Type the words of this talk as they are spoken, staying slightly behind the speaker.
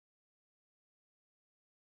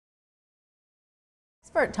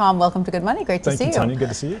Expert Tom, welcome to Good Money. Great to see you. Thank you, Tanya. Good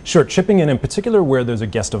to see you. Sure, chipping in particular where there's a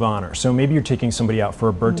guest of honor. So maybe you're taking somebody out for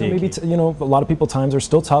a birthday. Maybe a lot of people times are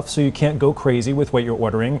still tough, so you can't go crazy with what you're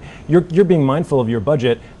ordering. You're being mindful of your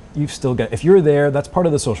budget. You've still got, if you're there, that's part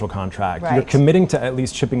of the social contract. Right. You're committing to at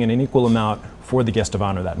least chipping in an equal amount for the guest of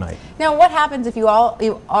honor that night. Now, what happens if you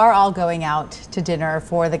are all going out to dinner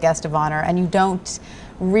for the guest of honor and you don't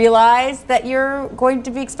realize that you're going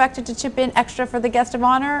to be expected to chip in extra for the guest of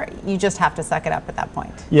honor? You just have to suck it up at that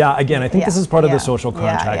point. Yeah, again, I think this is part of the social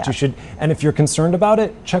contract. Yeah. You should, and if you're concerned about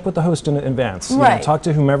it, check with the host in advance. You know, talk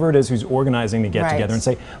to whomever it is who's organizing the get together and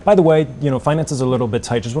say, by the way, finances are a little bit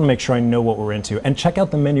tight. Just want to make sure I know what we're into, and check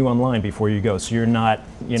out the menu online before you go, so you're not,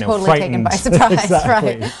 totally frightened. taken by surprise.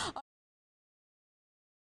 Exactly. Right.